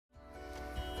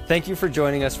Thank you for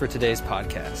joining us for today's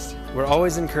podcast. We're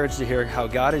always encouraged to hear how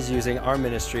God is using our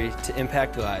ministry to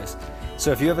impact lives.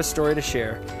 So if you have a story to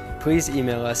share, please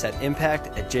email us at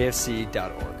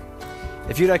impact@jfc.org.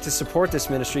 If you'd like to support this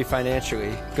ministry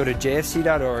financially, go to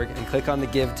jfc.org and click on the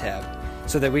Give tab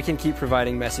so that we can keep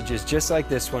providing messages just like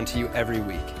this one to you every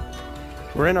week.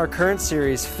 We're in our current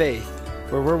series, Faith,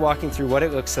 where we're walking through what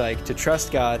it looks like to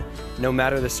trust God no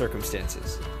matter the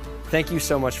circumstances. Thank you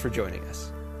so much for joining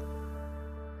us.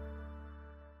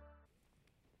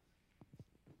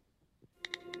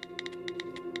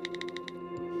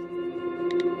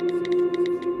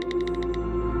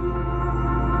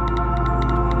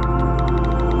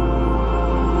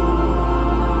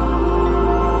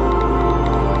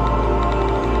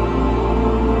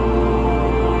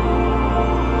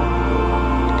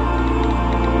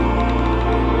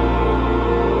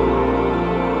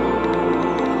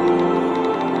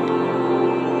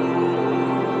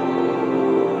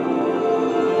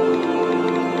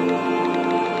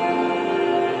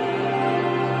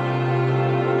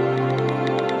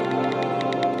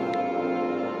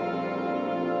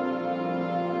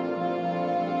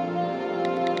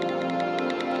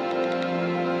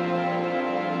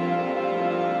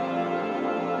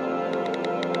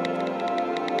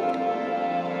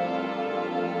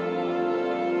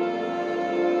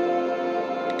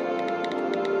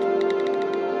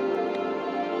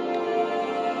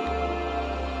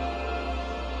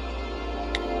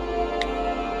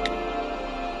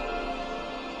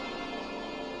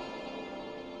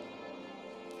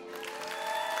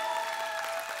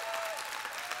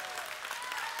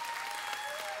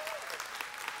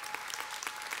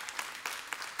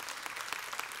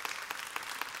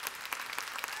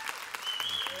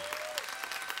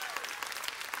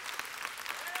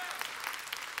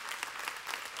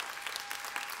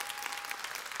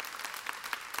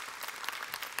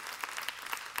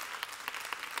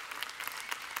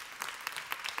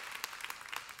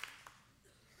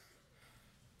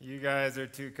 You guys are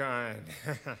too kind.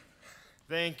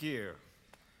 Thank you.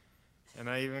 And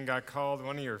I even got called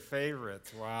one of your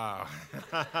favorites. Wow.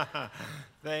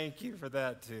 Thank you for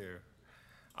that, too.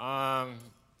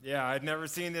 I'd never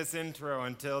seen this intro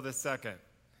until the second.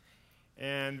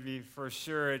 And for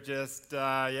sure, it just,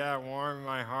 warmed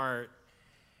my heart.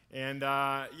 And,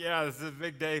 this is a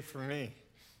big day for me.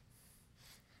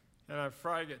 And I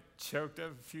probably get choked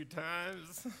up a few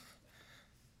times.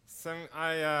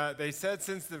 They said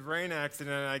since the brain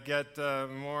accident, I get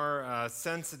more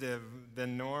sensitive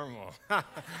than normal.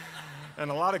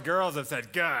 And a lot of girls have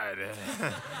said, good.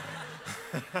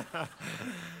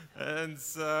 And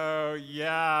so,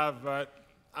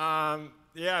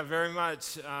 very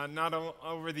much.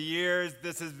 Over the years,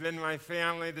 this has been my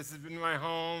family. This has been my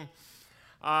home.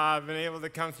 I've been able to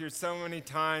come through so many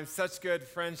times, such good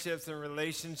friendships and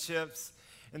relationships,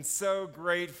 and so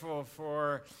grateful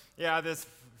for, this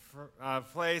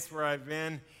place where I've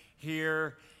been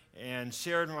here and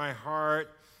shared my heart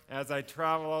as I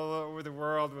travel all over the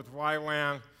world with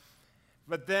YWAM.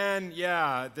 But then,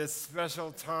 this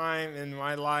special time in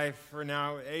my life for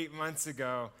now 8 months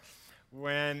ago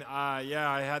when, I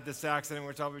had this accident,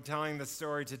 which I'll be telling the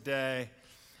story today.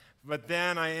 But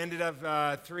then I ended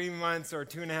up 3 months or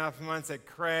 2.5 months at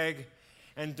Craig.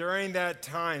 And during that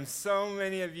time, so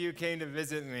many of you came to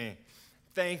visit me.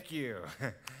 Thank you.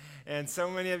 And so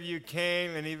many of you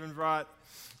came and even brought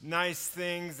nice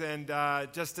things, and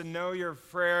just to know your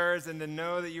prayers and to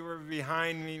know that you were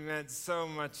behind me meant so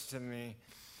much to me.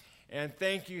 And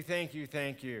thank you, thank you,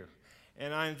 thank you.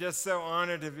 And I'm just so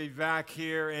honored to be back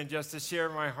here and just to share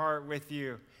my heart with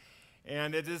you.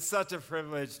 And it is such a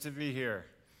privilege to be here.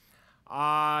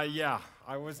 I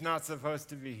was not supposed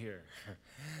to be here.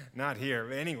 Not here,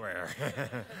 but anywhere.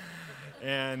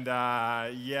 And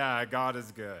God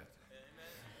is good.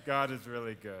 God is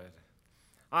really good.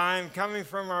 I'm coming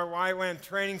from our YWAM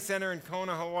Training Center in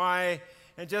Kona, Hawaii,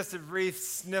 and just a brief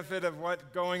snippet of what's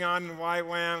going on in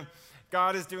YWAM.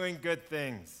 God is doing good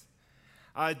things.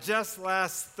 Just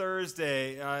last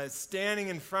Thursday, standing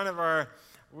in front of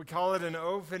we call it an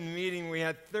open meeting, we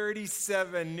had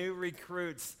 37 new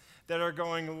recruits that are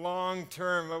going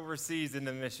long-term overseas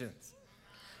into missions.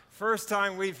 First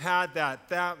time we've had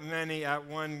that many at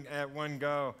one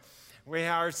go. We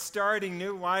are starting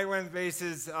new YWAM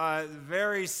bases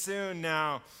very soon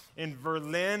now in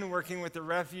Berlin, working with the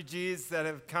refugees that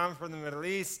have come from the Middle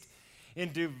East. In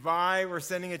Dubai, we're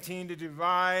sending a team to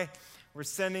Dubai. We're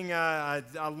sending a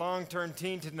long-term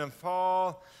team to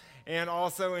Nepal and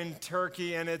also in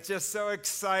Turkey. And it's just so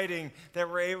exciting that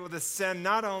we're able to send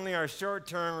not only our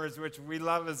short-termers, which we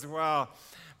love as well,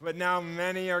 but now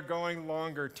many are going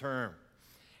longer term.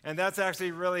 And that's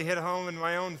actually really hit home in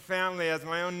my own family as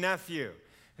my own nephew,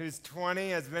 who's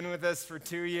 20, has been with us for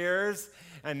 2 years,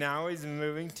 and now he's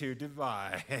moving to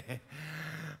Dubai.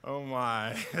 Oh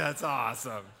my, that's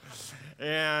awesome.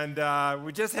 And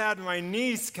we just had my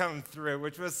niece come through,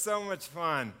 which was so much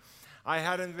fun. I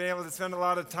hadn't been able to spend a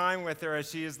lot of time with her as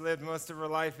she has lived most of her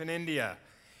life in India.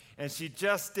 And she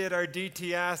just did our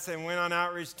DTS and went on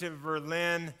outreach to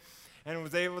Berlin and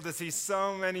was able to see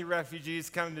so many refugees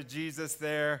come to Jesus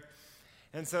there.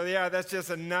 And so, yeah, that's just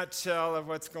a nutshell of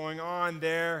what's going on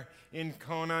there in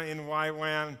Kona, in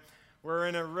YWAM. We're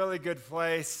in a really good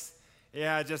place.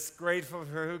 Yeah, just grateful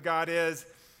for who God is.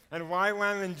 And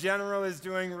YWAM in general is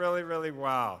doing really, really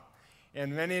well.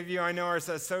 And many of you I know are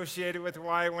associated with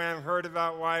YWAM, heard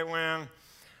about YWAM.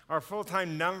 Our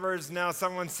full-time numbers now,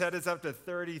 someone said it's up to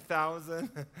 30,000.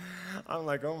 I'm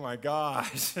like, oh my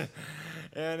gosh.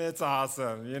 And it's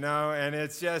awesome, you know, and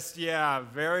it's just, yeah,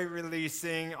 very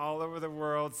releasing all over the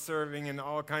world, serving in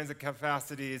all kinds of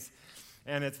capacities,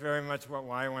 and it's very much what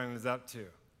YWAM is up to.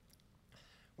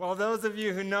 Well, those of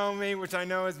you who know me, which I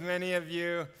know is many of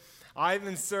you, I've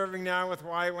been serving now with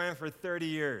YWAM for 30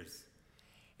 years.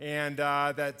 And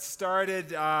that started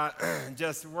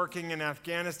just working in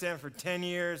Afghanistan for 10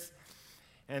 years.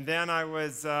 And then I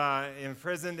was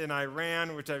imprisoned in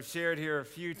Iran, which I've shared here a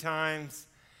few times.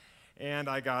 And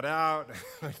I got out,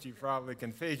 which you probably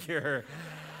can figure.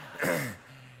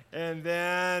 And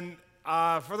then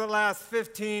for the last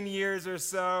 15 years or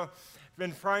so,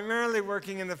 been primarily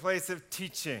working in the place of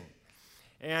teaching.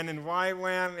 And in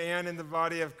YWAM and in the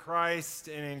body of Christ,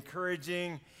 and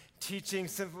encouraging, teaching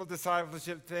simple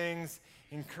discipleship things,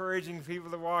 encouraging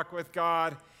people to walk with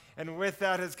God. And with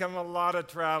that has come a lot of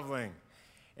traveling.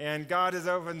 And God has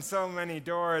opened so many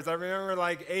doors. I remember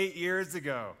like 8 years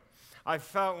ago, I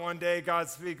felt one day God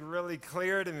speak really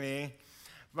clear to me,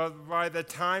 but by the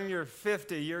time you're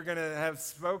 50, you're going to have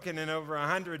spoken in over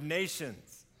 100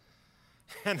 nations.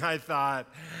 And I thought,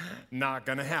 not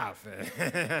going to happen.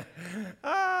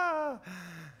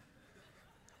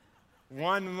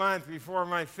 1 month before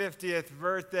my 50th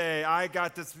birthday, I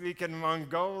got to speak in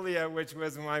Mongolia, which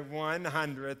was my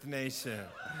 100th nation.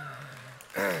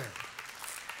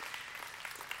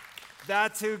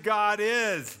 That's who God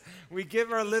is. We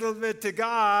give our little bit to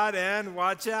God and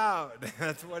watch out.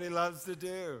 That's what he loves to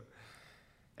do.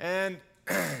 And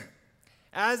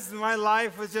as my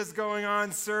life was just going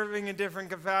on, serving in different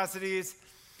capacities,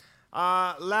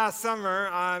 last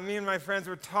summer, me and my friends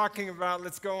were talking about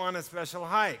let's go on a special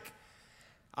hike.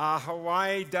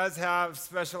 Hawaii does have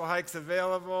special hikes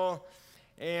available,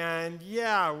 and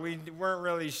yeah, we weren't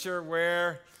really sure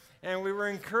where, and we were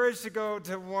encouraged to go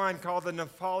to one called the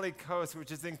Nepali Coast,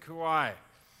 which is in Kauai.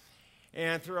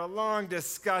 And through a long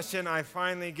discussion, I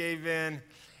finally gave in,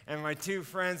 and my two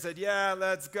friends said, yeah,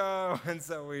 let's go. And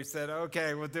so we said,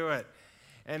 okay, we'll do it.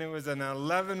 And it was an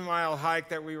 11-mile hike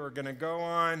that we were going to go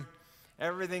on.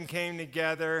 Everything came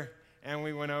together, and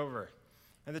we went over.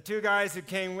 And the two guys who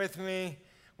came with me,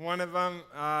 one of them,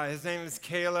 his name is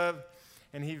Caleb,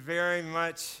 and he very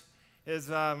much is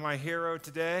my hero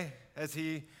today, as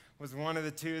he was one of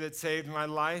the two that saved my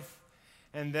life.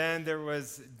 And then there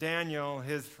was Daniel,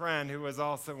 his friend, who was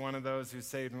also one of those who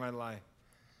saved my life.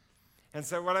 And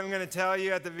so what I'm going to tell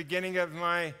you at the beginning of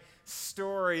my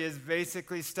story is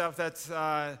basically stuff that's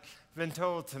been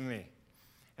told to me,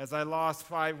 as I lost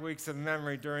 5 weeks of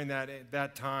memory during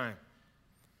that time.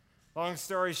 Long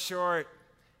story short,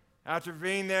 after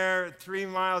being there 3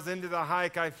 miles into the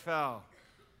hike, I fell.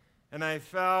 And I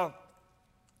fell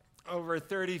over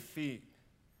 30 feet.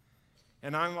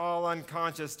 And I'm all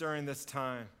unconscious during this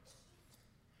time.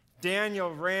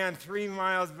 Daniel ran 3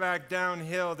 miles back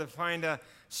downhill to find a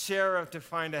sheriff, to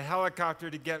find a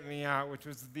helicopter to get me out, which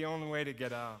was the only way to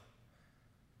get out.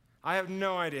 I have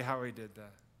no idea how he did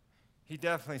that. He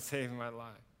definitely saved my life.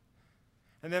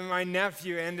 And then my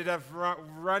nephew ended up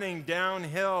running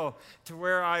downhill to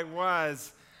where I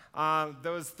was,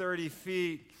 those 30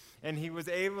 feet, and he was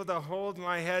able to hold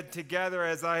my head together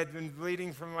as I had been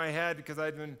bleeding from my head because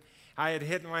I had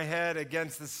hit my head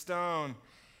against the stone.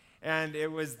 And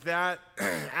it was that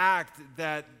act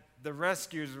that the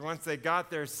rescuers, once they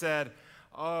got there, said,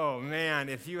 oh man,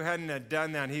 if you hadn't have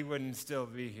done that, he wouldn't still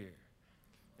be here.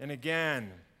 And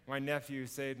again, my nephew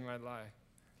saved my life.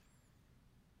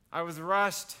 I was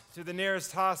rushed to the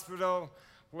nearest hospital,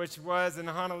 which was in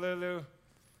Honolulu,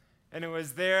 and it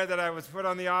was there that I was put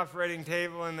on the operating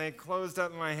table, and they closed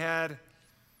up my head,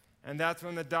 and that's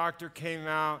when the doctor came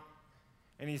out,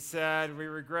 and he said, we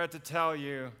regret to tell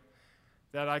you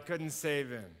that I couldn't save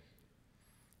him.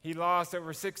 He lost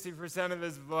over 60% of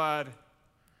his blood,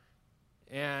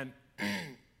 and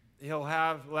he'll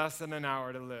have less than an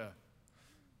hour to live.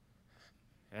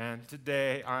 And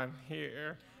today I'm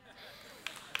here.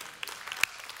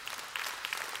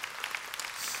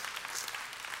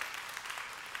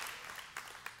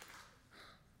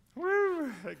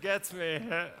 Woo, it gets me.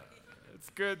 It's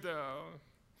good though.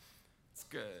 It's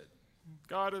good.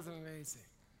 God is amazing.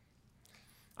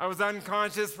 I was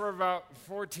unconscious for about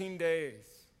 14 days.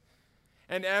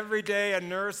 And every day a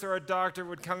nurse or a doctor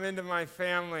would come into my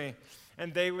family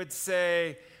and they would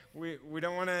say, we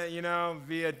don't want to,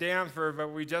 be a damper, but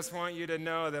we just want you to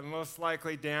know that most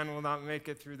likely Dan will not make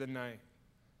it through the night.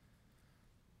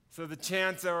 So the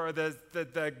chance or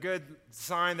the good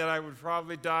sign that I would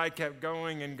probably die kept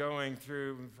going and going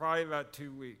through probably about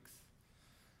 2 weeks.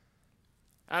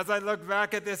 As I look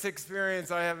back at this experience,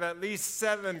 I have at least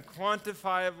 7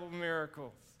 quantifiable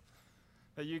miracles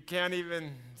that you can't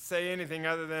even say anything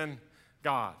other than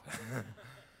God.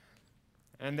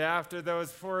 And after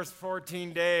those first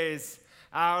 14 days,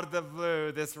 out of the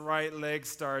blue, this right leg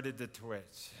started to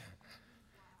twitch.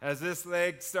 As this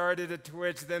leg started to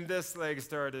twitch, then this leg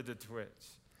started to twitch.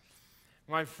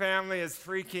 My family is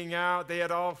freaking out. They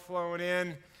had all flown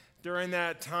in during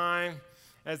that time.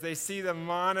 As they see the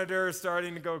monitor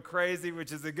starting to go crazy,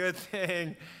 which is a good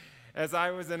thing. As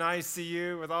I was in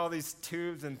ICU with all these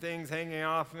tubes and things hanging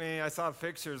off me, I saw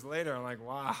pictures later. I'm like,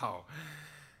 wow.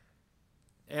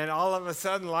 And all of a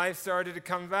sudden, life started to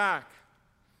come back.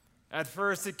 At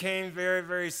first, it came very,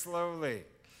 very slowly,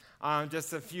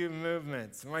 just a few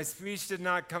movements. My speech did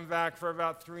not come back for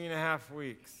about 3.5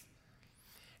 weeks.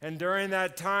 And during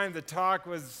that time, the talk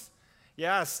was,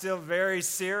 still very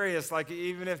serious. Like,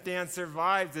 even if Dan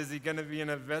survives, is he going to be in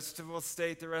a vegetable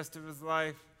state the rest of his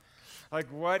life? Like,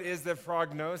 what is the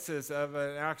prognosis of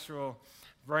an actual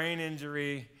brain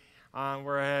injury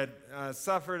where I had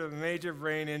suffered a major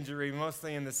brain injury,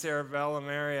 mostly in the cerebellum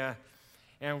area,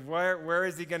 and where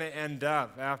is he going to end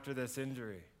up after this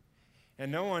injury?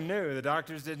 And no one knew. The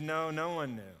doctors didn't know. No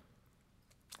one knew.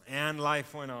 And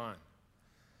life went on.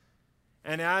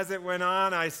 And as it went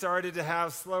on, I started to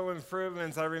have slow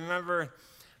improvements. I remember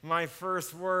my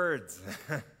first words.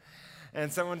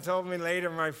 And someone told me later,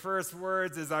 my first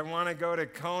words is, I want to go to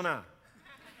Kona.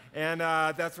 And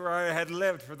that's where I had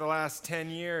lived for the last 10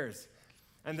 years.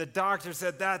 And the doctor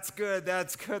said, that's good,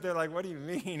 that's good. They're like, what do you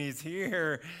mean? He's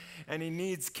here and he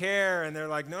needs care. And they're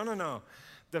like, no.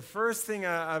 The first thing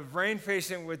a brain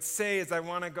patient would say is, I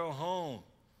want to go home.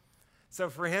 So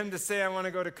for him to say, I want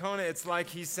to go to Kona, it's like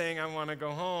he's saying, I want to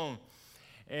go home.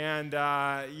 And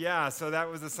so that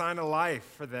was a sign of life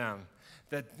for them.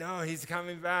 That, no, he's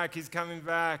coming back.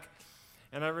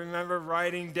 And I remember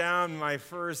writing down my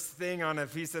first thing on a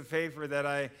piece of paper that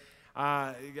I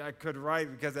could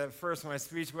write, because at first my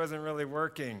speech wasn't really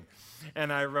working.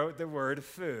 And I wrote the word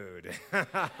food.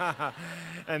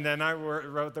 And then I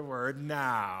wrote the word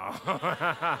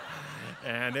now.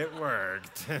 And it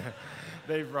worked.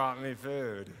 They brought me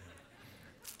food.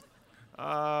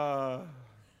 And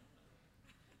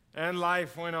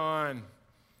life went on.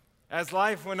 As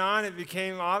life went on, it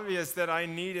became obvious that I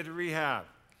needed rehab.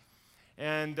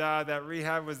 And that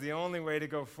rehab was the only way to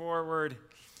go forward.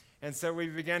 And so we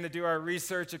began to do our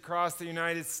research across the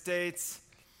United States.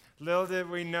 Little did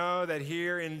we know that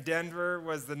here in Denver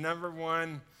was the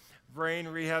 #1 brain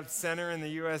rehab center in the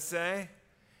USA.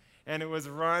 And it was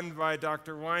run by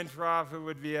Dr. Weintraub, who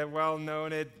would be a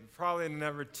well-noted, probably the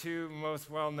 #2 most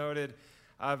well-noted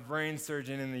brain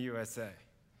surgeon in the USA.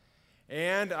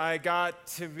 And I got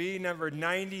to be number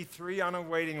 93 on a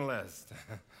waiting list.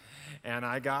 And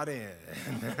I got in.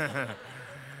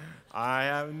 I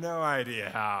have no idea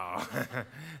how.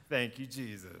 Thank you,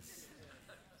 Jesus.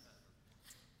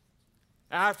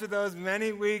 After those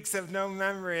many weeks of no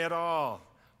memory at all,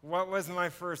 what was my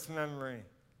first memory?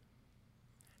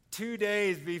 2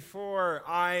 days before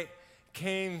I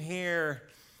came here,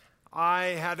 I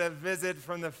had a visit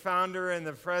from the founder and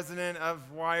the president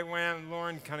of YWAM,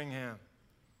 Lauren Cunningham,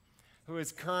 who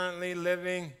is currently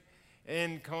living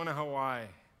in Kona, Hawaii.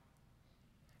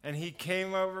 And he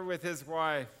came over with his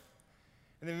wife.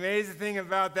 And the amazing thing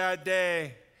about that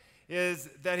day is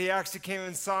that he actually came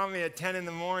and saw me at 10 in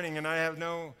the morning, and I have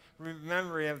no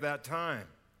memory of that time.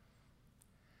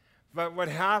 But what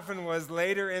happened was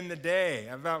later in the day,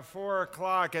 about 4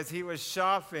 o'clock, as he was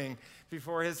shopping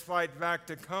before his flight back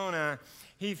to Kona,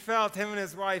 him and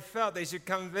his wife felt they should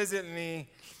come visit me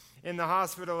in the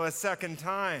hospital a second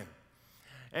time.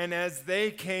 And as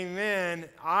they came in,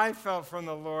 I felt from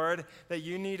the Lord that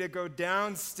you need to go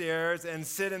downstairs and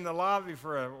sit in the lobby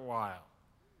for a while.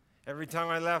 Every time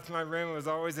I left my room, it was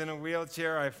always in a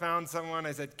wheelchair. I found someone.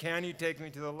 I said, can you take me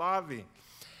to the lobby?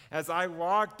 as I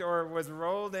walked or was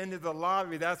rolled into the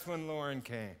lobby, that's when Lauren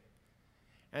came.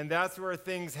 And that's where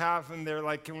things happened. They're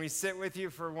like, can we sit with you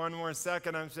for one more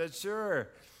second? I said, sure.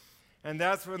 And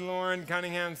that's when Lauren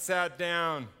Cunningham sat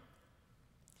down.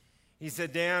 He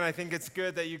said, Dan, I think it's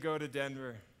good that you go to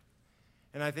Denver.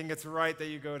 And I think it's right that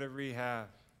you go to rehab.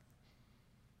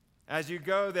 As you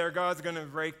go there, God's going to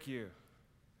break you.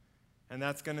 And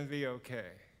that's going to be okay.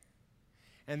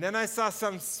 And then I saw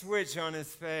some switch on his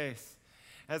face,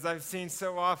 as I've seen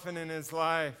so often in his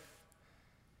life.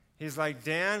 He's like,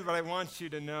 Dan, but I want you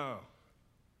to know,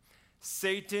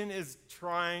 Satan is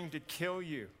trying to kill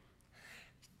you,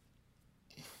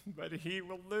 but he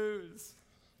will lose.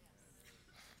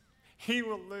 He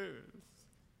will lose.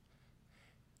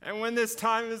 And when this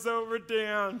time is over,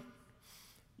 Dan,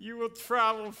 you will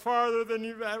travel farther than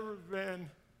you've ever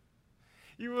been.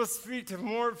 You will speak to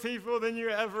more people than you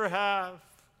ever have.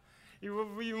 You will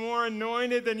be more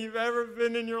anointed than you've ever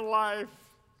been in your life.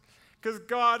 Because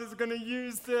God is going to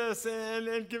use this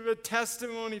and give a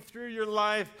testimony through your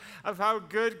life of how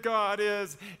good God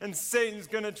is. And Satan's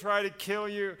going to try to kill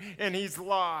you, and he's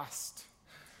lost.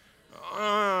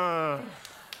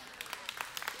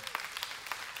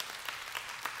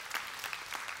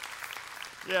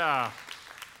 Yeah.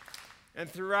 And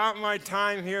throughout my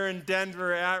time here in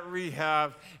Denver at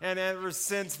rehab, and ever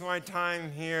since my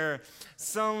time here,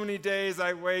 so many days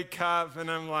I wake up and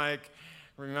I'm like,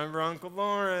 remember Uncle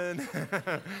Lauren?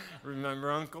 Remember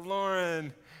Uncle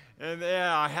Lauren? And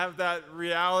yeah, I have that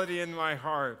reality in my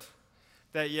heart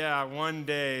that, yeah, one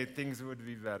day things would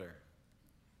be better.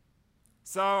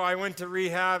 So I went to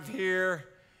rehab here,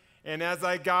 and as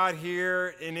I got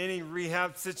here, in any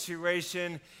rehab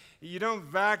situation, you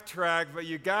don't backtrack, but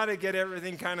you got to get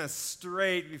everything kind of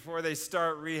straight before they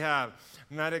start rehab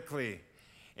medically.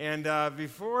 And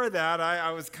before that,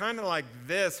 I was kind of like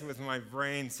this with my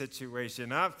brain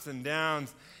situation, ups and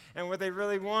downs. And what they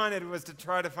really wanted was to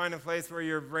try to find a place where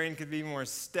your brain could be more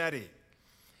steady.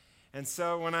 And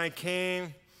so when I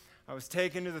came, I was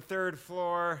taken to the 3rd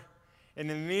floor, and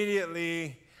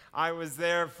immediately I was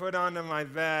there, put onto my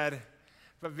bed.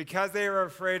 But because they were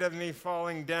afraid of me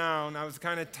falling down, I was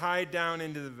kind of tied down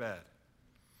into the bed.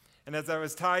 And as I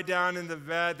was tied down in the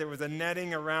bed, there was a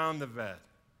netting around the bed.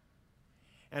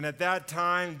 And at that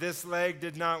time, this leg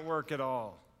did not work at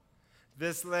all.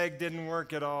 This leg didn't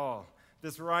work at all.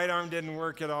 This right arm didn't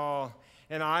work at all.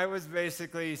 And I was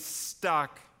basically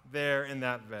stuck there in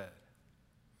that bed.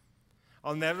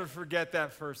 I'll never forget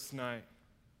that first night.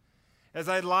 As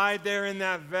I lied there in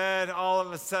that bed, all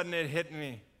of a sudden it hit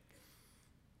me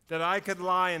that I could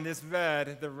lie in this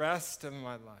bed the rest of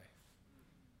my life.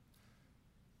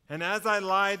 And as I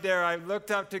lied there, I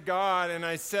looked up to God and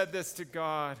I said this to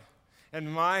God,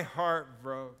 and my heart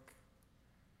broke.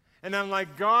 And I'm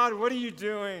like, God, what are you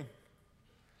doing?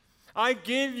 I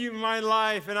gave you my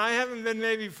life, and I haven't been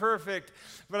maybe perfect,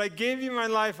 but I gave you my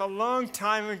life a long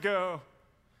time ago.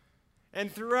 And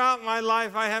throughout my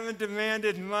life, I haven't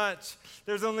demanded much.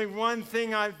 There's only one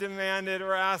thing I've demanded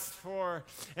or asked for,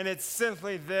 and it's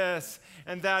simply this,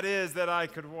 and that is that I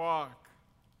could walk.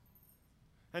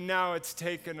 And now it's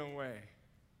taken away.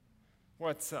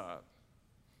 What's up?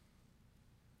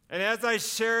 And as I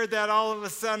shared that, all of a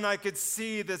sudden I could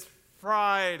see this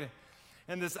pride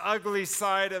and this ugly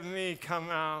side of me come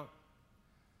out.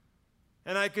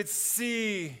 And I could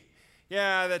see,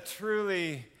 that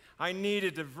truly I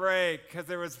needed to break because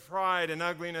there was pride and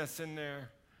ugliness in there.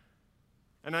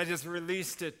 And I just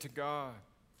released it to God.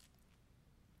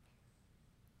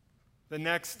 The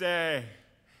next day,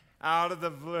 out of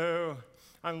the blue,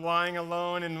 I'm lying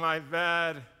alone in my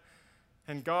bed,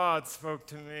 and God spoke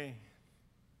to me.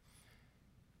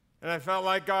 And I felt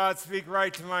like God speak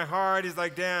right to my heart. He's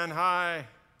like, Dan, hi.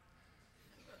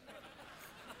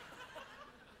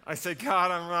 I said,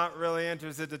 God, I'm not really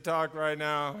interested to talk right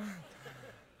now.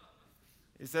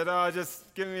 He said, oh,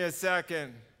 just give me a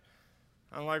second.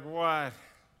 I'm like, what?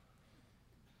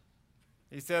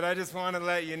 He said, I just want to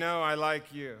let you know I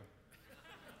like you.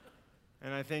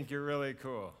 And I think you're really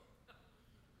cool.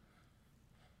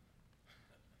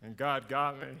 And God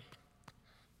got me.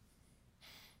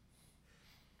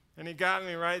 And he got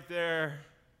me right there.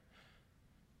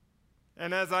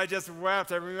 And as I just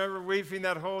wept, I remember weeping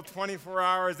that whole 24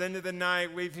 hours into the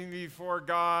night, weeping before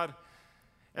God.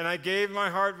 And I gave my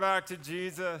heart back to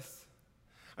Jesus.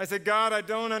 I said, God, I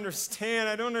don't understand.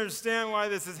 I don't understand why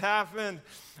this has happened.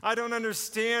 I don't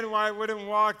understand why I wouldn't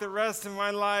walk the rest of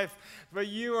my life. But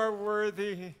you are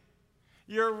worthy.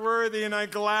 You're worthy, and I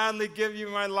gladly give you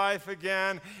my life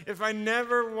again. If I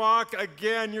never walk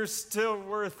again, you're still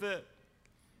worth it.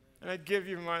 And I give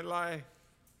you my life.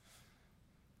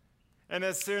 And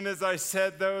as soon as I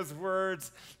said those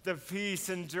words, the peace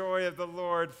and joy of the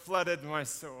Lord flooded my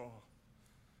soul.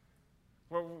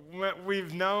 What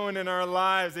we've known in our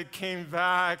lives, it came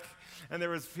back, and there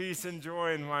was peace and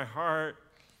joy in my heart,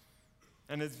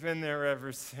 and it's been there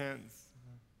ever since.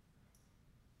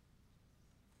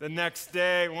 The next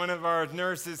day, one of our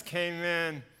nurses came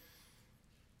in.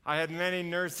 I had many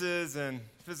nurses and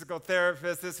physical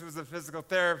therapists. This was a physical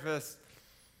therapist.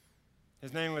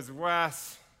 His name was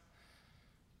Wes.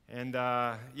 And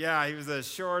he was a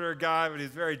shorter guy, but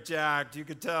he's very jacked. You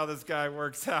could tell this guy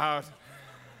works out.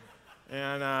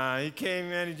 And he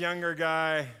came in, a younger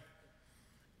guy.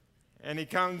 And he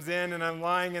comes in, and I'm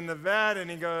lying in the bed, and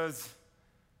he goes,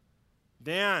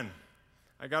 Dan,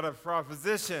 I got a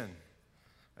proposition.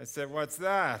 I said, what's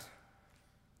that?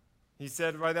 He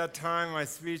said, by that time, my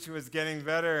speech was getting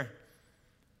better.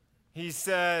 He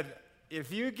said,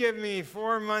 if you give me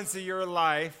 4 months of your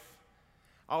life,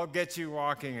 I'll get you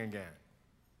walking again.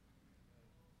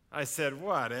 I said,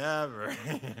 whatever.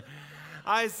 And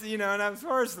I'm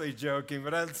partially joking,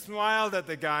 but I smiled at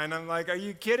the guy, and I'm like, are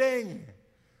you kidding?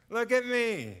 Look at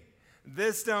me.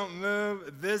 This don't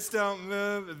move, this don't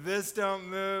move, this don't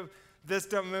move, this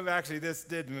don't move. Actually, this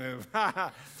did move.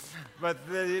 But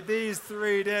these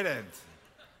three didn't.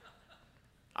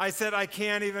 I said, I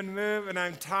can't even move, and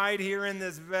I'm tied here in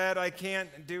this bed. I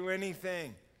can't do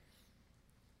anything.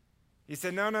 He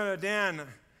said, no, Dan,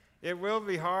 it will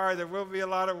be hard. There will be a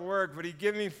lot of work, but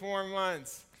give me 4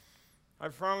 months. I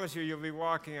promise you'll be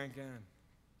walking again.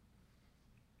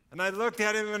 And I looked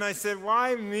at him and I said,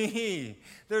 why me?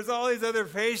 There's all these other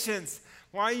patients.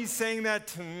 Why are you saying that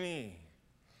to me?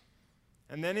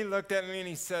 And then he looked at me and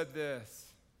he said this.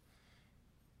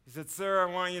 He said, sir,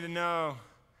 I want you to know,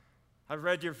 I've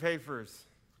read your papers.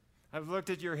 I've looked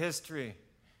at your history.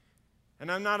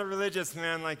 And I'm not a religious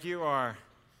man like you are.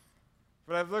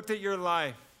 But I've looked at your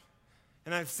life.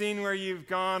 And I've seen where you've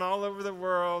gone all over the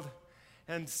world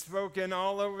and spoken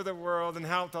all over the world and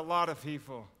helped a lot of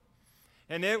people.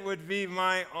 And it would be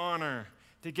my honor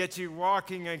to get you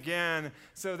walking again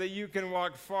so that you can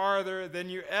walk farther than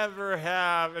you ever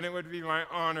have, and it would be my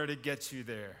honor to get you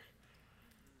there.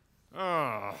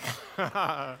 Oh.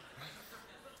 And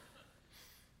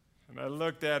I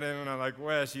looked at him, and I'm like,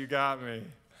 Wes, you got me.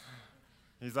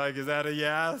 He's like, is that a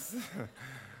yes?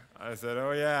 I said,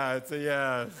 oh, yeah, it's a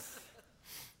yes.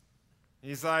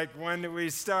 He's like, when do we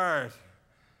start?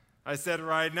 I said,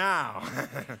 right now.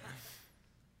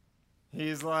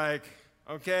 He's like,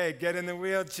 okay, get in the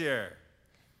wheelchair.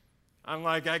 I'm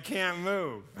like, I can't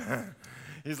move.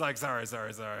 He's like, sorry.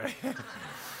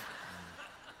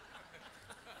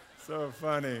 So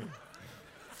funny.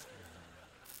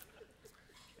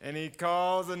 And he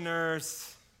calls a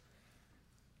nurse,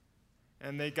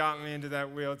 and they got me into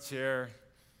that wheelchair.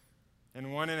 And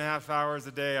 1.5 hours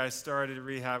a day, I started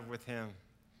rehab with him.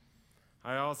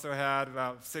 I also had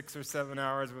about 6 or 7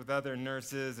 hours with other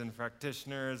nurses and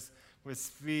practitioners with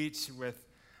speech, with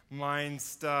mind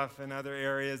stuff, and other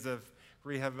areas of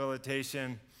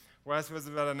rehabilitation. Wes was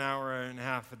about 1.5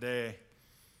 hours a day.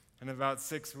 And about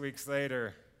 6 weeks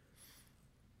later,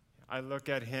 I look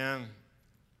at him,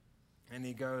 and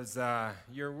he goes,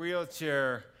 your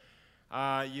wheelchair,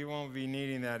 you won't be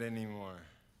needing that anymore.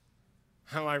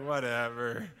 I'm like,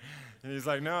 whatever. And he's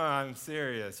like, no, I'm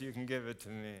serious. You can give it to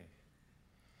me.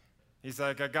 He's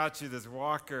like, I got you this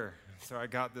walker. So I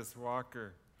got this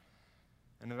walker.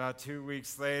 And about 2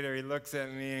 weeks later, he looks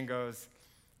at me and goes,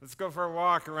 let's go for a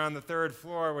walk around the 3rd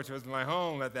floor, which was my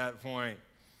home at that point.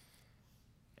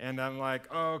 And I'm like,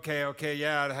 oh, okay,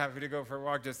 yeah, I'm happy to go for a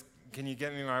walk. Just, can you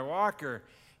get me my walker?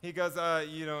 He goes,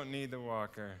 you don't need the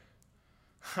walker.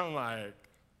 I'm like,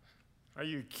 are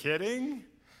you kidding?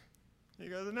 He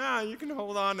goes, no, you can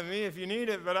hold on to me if you need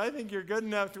it, but I think you're good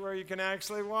enough to where you can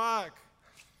actually walk.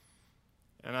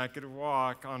 And I could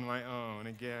walk on my own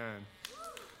again.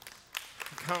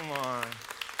 Come on.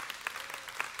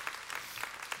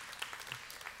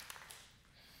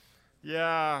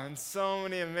 Yeah, and so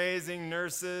many amazing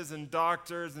nurses and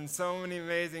doctors and so many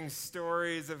amazing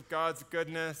stories of God's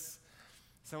goodness.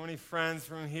 So many friends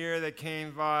from here that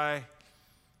came by,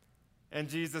 and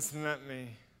Jesus met me.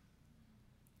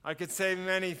 I could say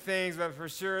many things, but for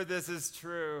sure this is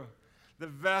true. The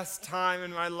best time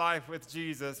in my life with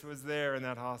Jesus was there in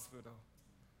that hospital.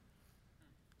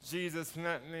 Jesus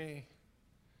met me.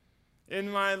 In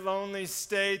my lonely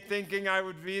state, thinking I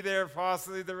would be there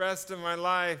possibly the rest of my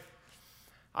life,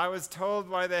 I was told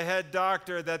by the head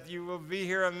doctor that you will be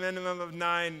here a minimum of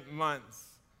 9 months.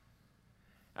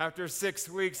 After 6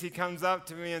 weeks, he comes up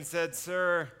to me and said,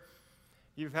 sir,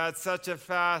 you've had such a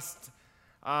fast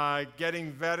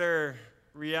getting better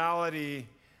reality.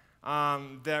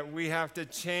 that we have to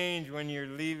change when you're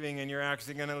leaving, and you're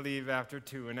actually going to leave after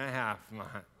 2.5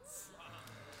 months.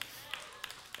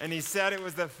 And he said it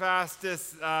was the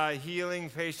fastest healing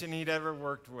patient he'd ever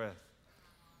worked with.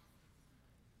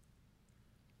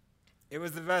 It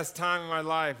was the best time of my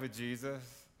life with Jesus.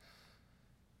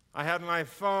 I had my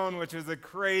phone, which was a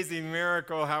crazy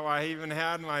miracle how I even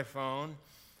had my phone.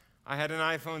 I had an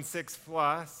iPhone 6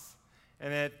 Plus,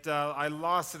 and I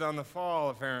lost it on the fall,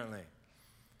 apparently.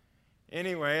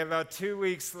 Anyway, about 2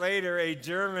 weeks later, a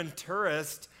German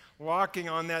tourist walking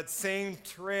on that same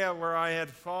trail where I had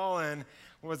fallen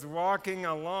was walking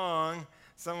along,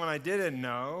 someone I didn't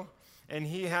know, and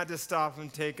he had to stop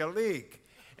and take a leak.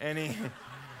 And he,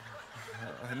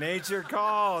 nature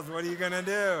calls, what are you going to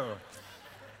do?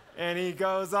 And he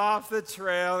goes off the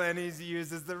trail and he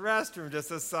uses the restroom,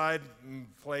 just a side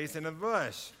place in a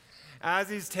bush. As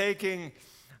he's taking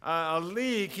a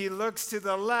leak, he looks to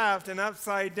the left, and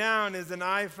upside down is an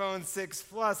iPhone 6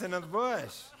 Plus in a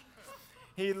bush.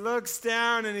 He looks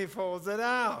down and he pulls it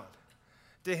out.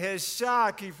 To his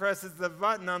shock, he presses the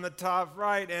button on the top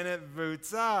right and it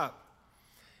boots up.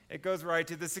 It goes right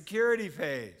to the security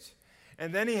page.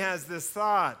 And then he has this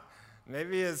thought,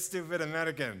 maybe he's stupid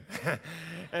American.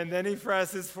 And then he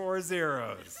presses 4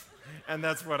 zeros. And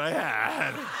that's what I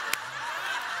had.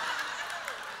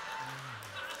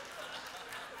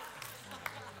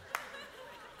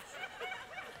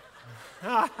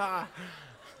 I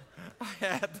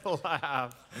had to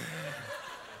laugh.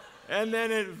 And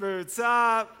then it boots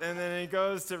up, and then it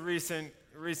goes to recent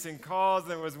calls.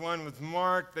 There was one with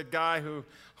Mark, the guy who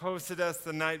hosted us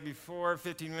the night before,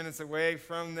 15 minutes away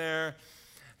from there,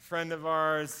 friend of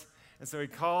ours. And so he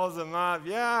calls him up.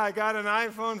 Yeah, I got an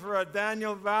iPhone for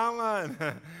Daniel Bauman.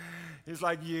 He's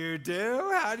like, you do?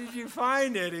 How did you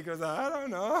find it? He goes, I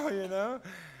don't know,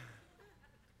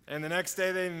 And the next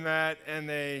day they met, and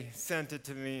they sent it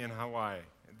to me in Hawaii.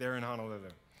 They're in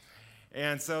Honolulu.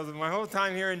 And so my whole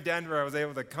time here in Denver, I was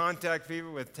able to contact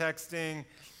people with texting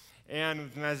and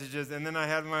with messages, and then I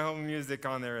had my whole music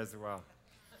on there as well.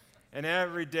 And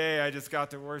every day I just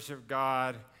got to worship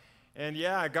God. And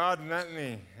yeah, God met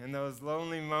me in those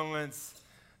lonely moments,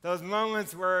 those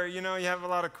moments where, you have a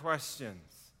lot of questions,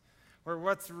 where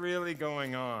what's really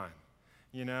going on,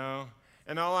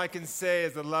 And all I can say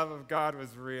is the love of God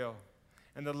was real.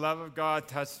 And the love of God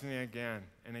touched me again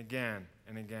and again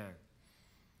and again.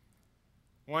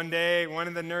 One day, one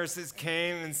of the nurses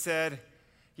came and said,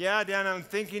 yeah, Dan, I'm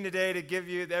thinking today to give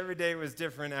you, every day was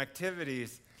different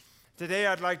activities. Today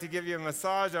I'd like to give you a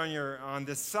massage on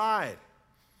this side.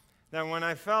 Now, when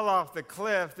I fell off the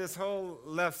cliff, this whole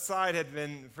left side had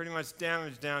been pretty much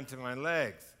damaged down to my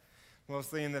legs,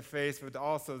 mostly in the face, but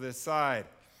also this side.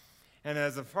 And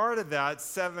as a part of that,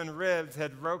 7 ribs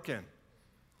had broken.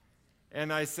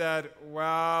 And I said,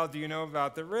 well, do you know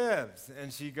about the ribs?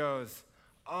 And she goes,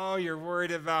 oh, you're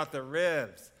worried about the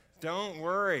ribs. Don't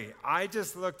worry. I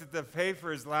just looked at the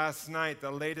papers last night,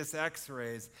 the latest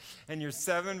x-rays, and your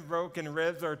 7 broken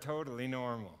ribs are totally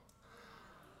normal.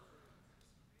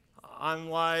 I'm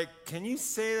like, can you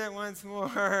say that once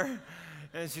more?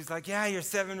 And she's like, yeah, your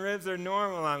 7 ribs are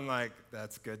normal. I'm like,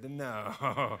 that's good to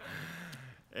know.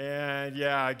 And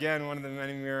yeah, again, one of the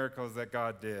many miracles that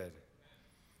God did.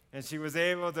 And she was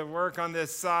able to work on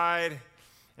this side.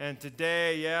 And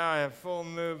today, yeah, I have full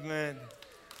movement,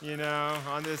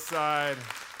 on this side.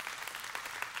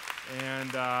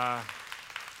 And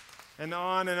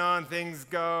on things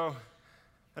go.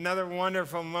 Another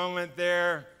wonderful moment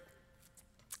there.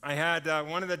 I had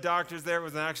one of the doctors there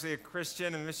was actually a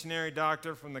Christian, a missionary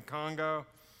doctor from the Congo.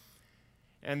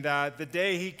 And the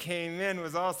day he came in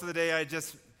was also the day I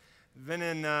just been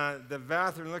in the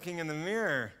bathroom looking in the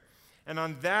mirror. And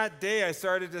on that day, I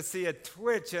started to see a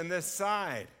twitch on this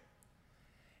side.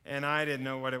 And I didn't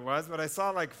know what it was, but I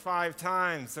saw it like 5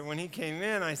 times. So when he came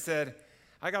in, I said,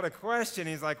 I got a question.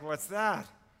 He's like, what's that?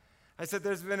 I said,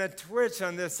 there's been a twitch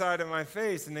on this side of my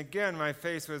face. And again, my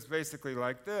face was basically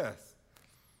like this.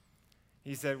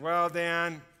 He said, well,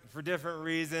 Dan, for different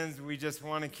reasons, we just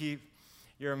want to keep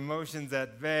your emotions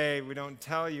at bay. We don't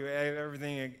tell you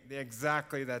everything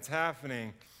exactly that's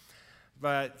happening.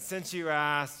 But since you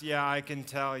asked, yeah, I can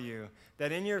tell you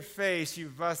that in your face, you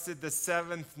busted the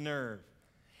 7th nerve.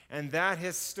 And that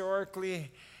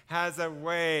historically has a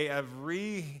way of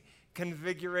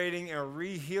reconfigurating or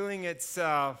rehealing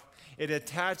itself. It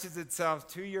attaches itself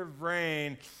to your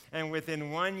brain, and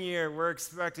within 1 year, we're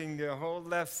expecting the whole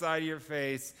left side of your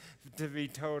face to be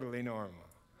totally normal.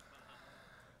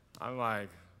 I'm like,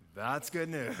 that's good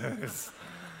news.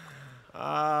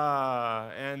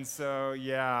 And so,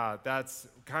 yeah, that's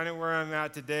kind of where I'm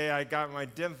at today. I got my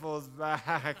dimples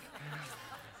back.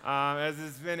 As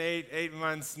it's been eight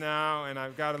months now, and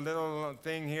I've got a little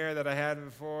thing here that I had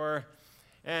before.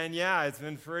 And yeah, it's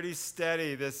been pretty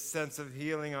steady, this sense of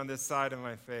healing on this side of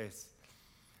my face.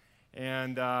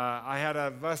 And I had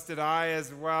a busted eye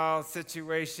as well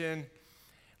situation.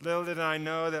 Little did I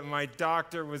know that my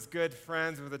doctor was good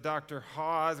friends with a Dr.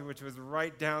 Hawes, which was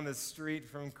right down the street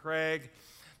from Craig,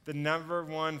 the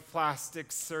 #1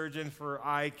 plastic surgeon for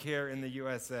eye care in the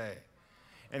USA.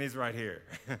 And he's right here.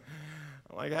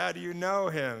 I'm like, how do you know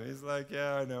him? He's like,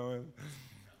 yeah, I know him.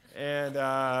 And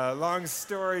long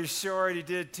story short, he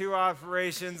did 2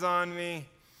 operations on me.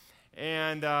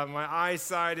 And my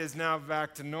eyesight is now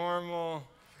back to normal.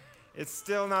 It's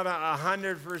still not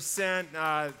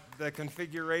 100% the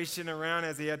configuration around,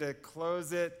 as he had to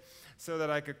close it so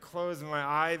that I could close my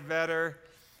eye better.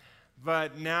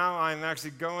 But now I'm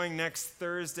actually going next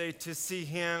Thursday to see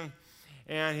him,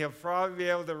 and he'll probably be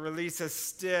able to release a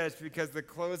stitch because the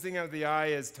closing of the eye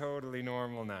is totally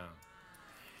normal now.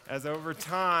 As over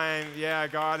time, yeah,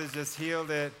 God has just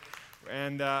healed it.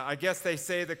 And I guess they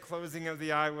say the closing of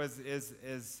the eye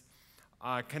is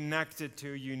connected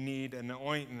to you need an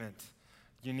ointment.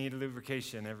 You need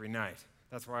lubrication every night.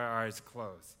 That's why our eyes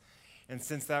close. And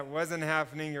since that wasn't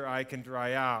happening, your eye can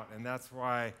dry out. And that's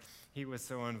why he was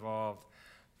so involved.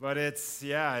 But it's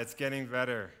getting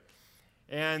better.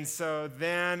 And so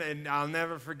then, and I'll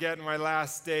never forget my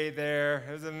last day there.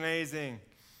 It was amazing.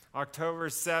 October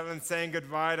 7th, saying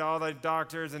goodbye to all the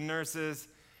doctors and nurses.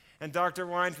 And Dr.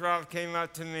 Weintraub came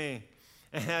up to me.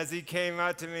 And as he came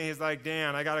up to me, he's like,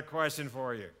 Dan, I got a question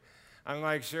for you. I'm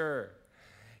like, sure.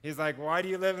 He's like, why do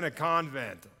you live in a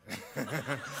convent?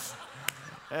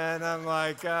 And I'm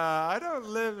like, I don't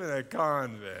live in a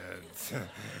convent.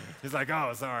 He's like,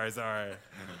 oh, sorry.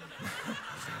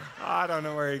 I don't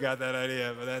know where he got that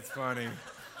idea, but that's funny.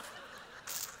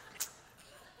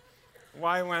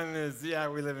 Why when is,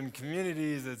 we live in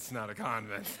communities, it's not a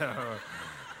convent. So.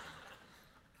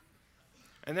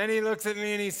 And then he looks at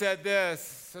me and he said this,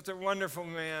 such a wonderful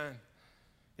man.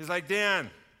 He's like, Dan,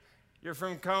 you're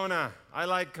from Kona. I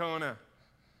like Kona.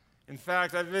 In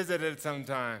fact, I visit it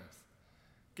sometimes.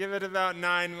 Give it about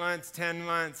 9 months, 10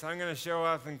 months, I'm going to show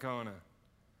up in Kona.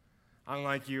 I'm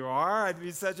like, you are? It'd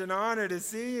be such an honor to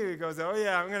see you. He goes, oh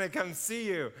yeah, I'm going to come see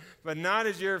you, but not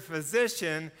as your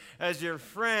physician, as your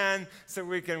friend, so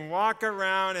we can walk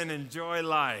around and enjoy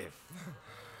life.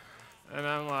 And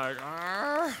I'm like,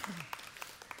 ah.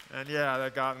 And yeah,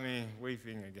 that got me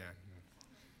weeping again.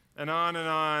 And on and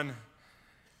on.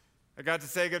 I got to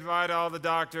say goodbye to all the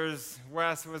doctors.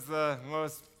 Wes was the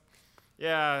most,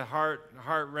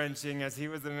 heart-wrenching, as he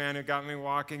was the man who got me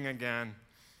walking again.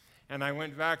 And I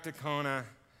went back to Kona.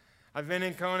 I've been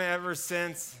in Kona ever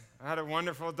since. I had a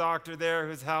wonderful doctor there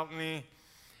who's helped me.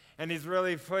 And he's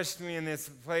really pushed me in this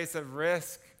place of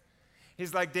risk.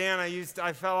 He's like, Dan,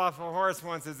 I fell off a horse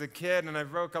once as a kid, and I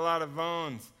broke a lot of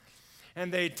bones. And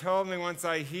they told me once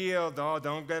I healed, oh,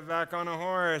 don't get back on a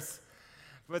horse.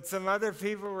 But some other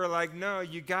people were like, no,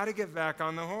 you got to get back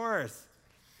on the horse.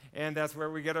 And that's where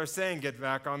we get our saying, get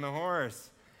back on the horse.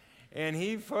 And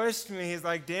he pushed me. He's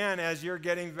like, Dan, as you're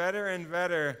getting better and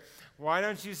better, why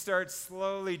don't you start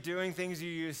slowly doing things you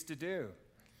used to do?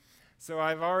 So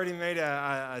I've already made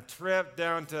a trip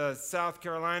down to South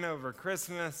Carolina over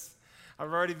Christmas.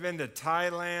 I've already been to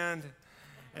Thailand.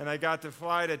 And I got to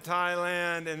fly to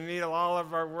Thailand and meet all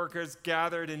of our workers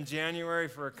gathered in January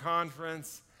for a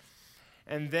conference.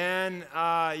 And then,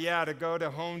 to go to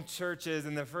home churches.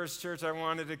 And the first church I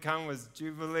wanted to come was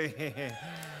Jubilee.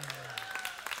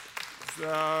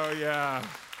 So, yeah.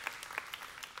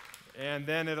 And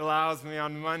then it allows me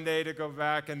on Monday to go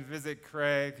back and visit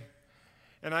Craig.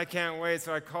 And I can't wait.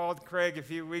 So I called Craig a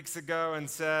few weeks ago and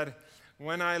said,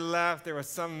 when I left, there was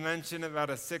some mention about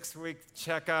a 6-week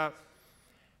checkup.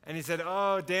 And he said,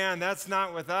 oh, Dan, that's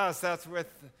not with us. That's with,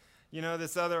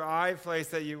 this other eye place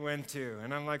that you went to.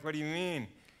 And I'm like, what do you mean?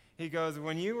 He goes,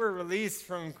 when you were released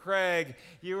from Craig,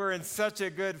 you were in such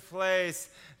a good place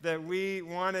that we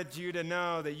wanted you to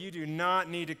know that you do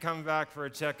not need to come back for a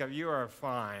checkup. You are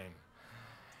fine.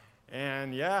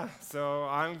 And so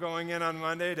I'm going in on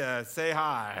Monday to say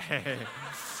hi.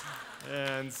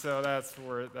 And so that's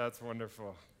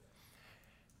wonderful.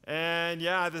 And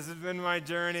this has been my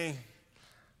journey.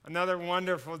 Another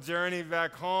wonderful journey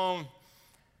back home.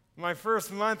 My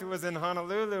first month was in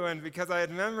Honolulu, and because I had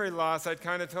memory loss, I'd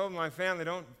kind of told my family,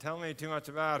 don't tell me too much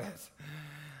about it.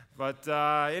 But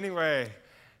anyway,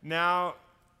 now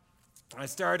I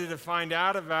started to find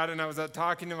out about it, and I was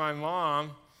talking to my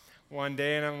mom one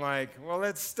day, and I'm like, well,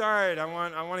 let's start. I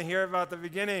want to hear about the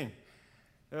beginning.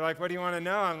 They're like, what do you want to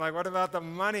know? I'm like, what about the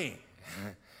money?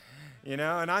 And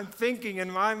I'm thinking in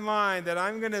my mind that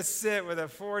I'm going to sit with a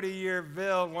 40-year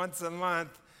bill once a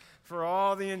month for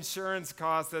all the insurance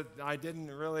costs that I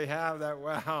didn't really have that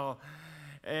well,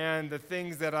 and the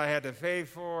things that I had to pay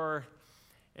for,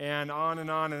 and on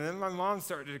and on. And then my mom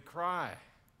started to cry.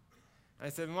 I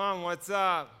said, Mom, what's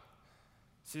up?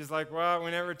 She's like, well,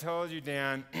 we never told you,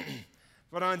 Dan.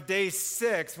 But on day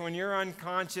 6, when you're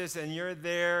unconscious and you're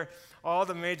there, all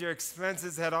the major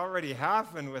expenses had already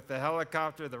happened with the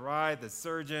helicopter, the ride, the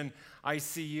surgeon,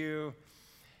 ICU.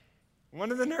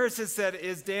 One of the nurses said,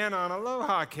 is Dan on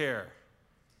Aloha Care?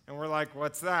 And we're like,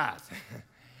 what's that?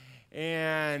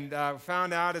 And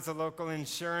found out it's a local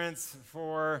insurance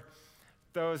for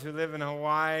those who live in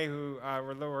Hawaii who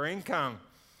were lower income.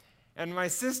 And my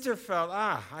sister felt,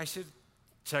 I should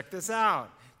check this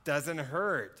out. Doesn't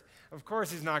hurt. Of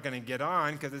course, he's not going to get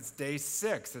on because it's day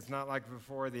 6. It's not like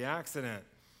before the accident.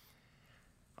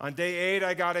 On day 8,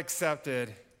 I got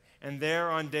accepted. And there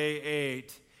on day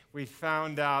 8, we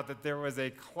found out that there was a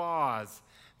clause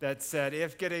that said,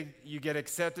 if you get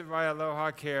accepted by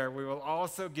Aloha Care, we will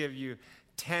also give you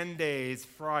 10 days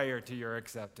prior to your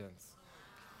acceptance.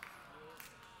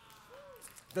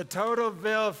 The total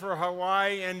bill for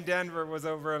Hawaii and Denver was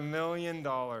over $1 million.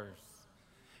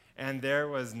 And there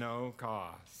was no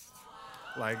cost.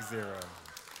 Like zero.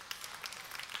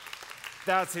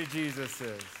 That's who Jesus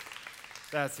is.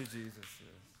 That's who Jesus is.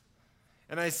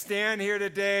 And I stand here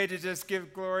today to just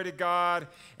give glory to God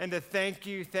and to thank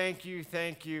you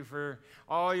for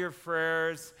all your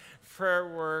prayers, prayer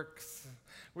works.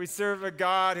 We serve a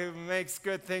God who makes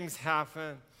good things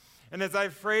happen. And as I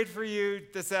prayed for you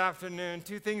this afternoon,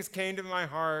 2 things came to my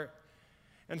heart.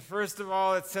 And first of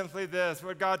all, it's simply this.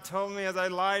 What God told me as I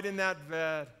lied in that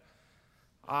bed,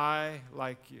 I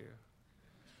like you.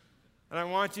 And I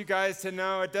want you guys to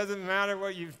know it doesn't matter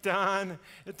what you've done.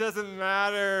 It doesn't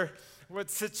matter what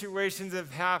situations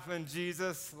have happened.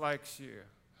 Jesus likes you.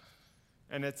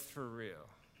 And it's for real.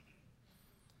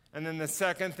 And then the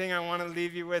second thing I want to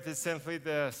leave you with is simply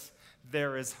this.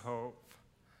 There is hope.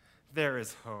 There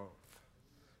is hope.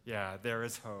 Yeah, there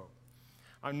is hope.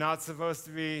 I'm not supposed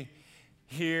to be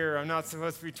here. I'm not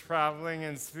supposed to be traveling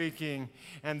and speaking.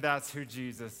 And that's who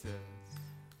Jesus is.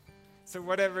 So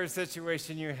whatever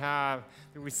situation you have,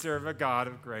 we serve a God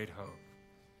of great hope.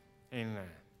 Amen.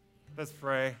 Let's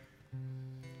pray.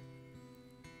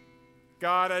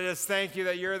 God, I just thank you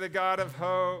that you're the God of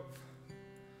hope.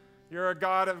 You're a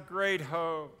God of great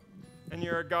hope. And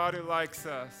you're a God who likes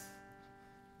us.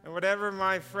 And whatever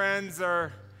my friends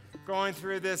are going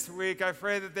through this week, I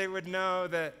pray that they would know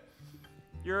that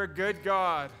you're a good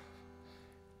God.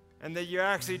 And that you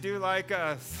actually do like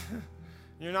us.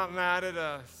 You're not mad at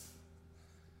us.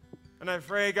 And I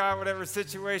pray, God, whatever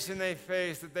situation they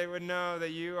face, that they would know that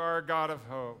you are a God of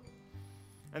hope.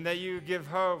 And that you give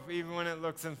hope even when it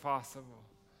looks impossible.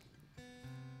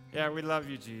 Yeah, we love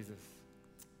you, Jesus.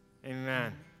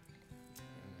 Amen.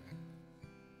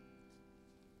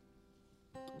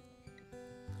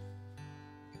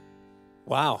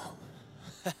 Wow.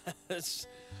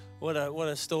 What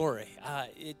a story.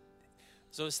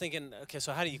 So I was thinking, okay,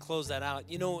 so how do you close that out?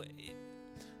 The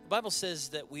Bible says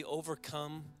that we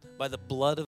overcome by the blood of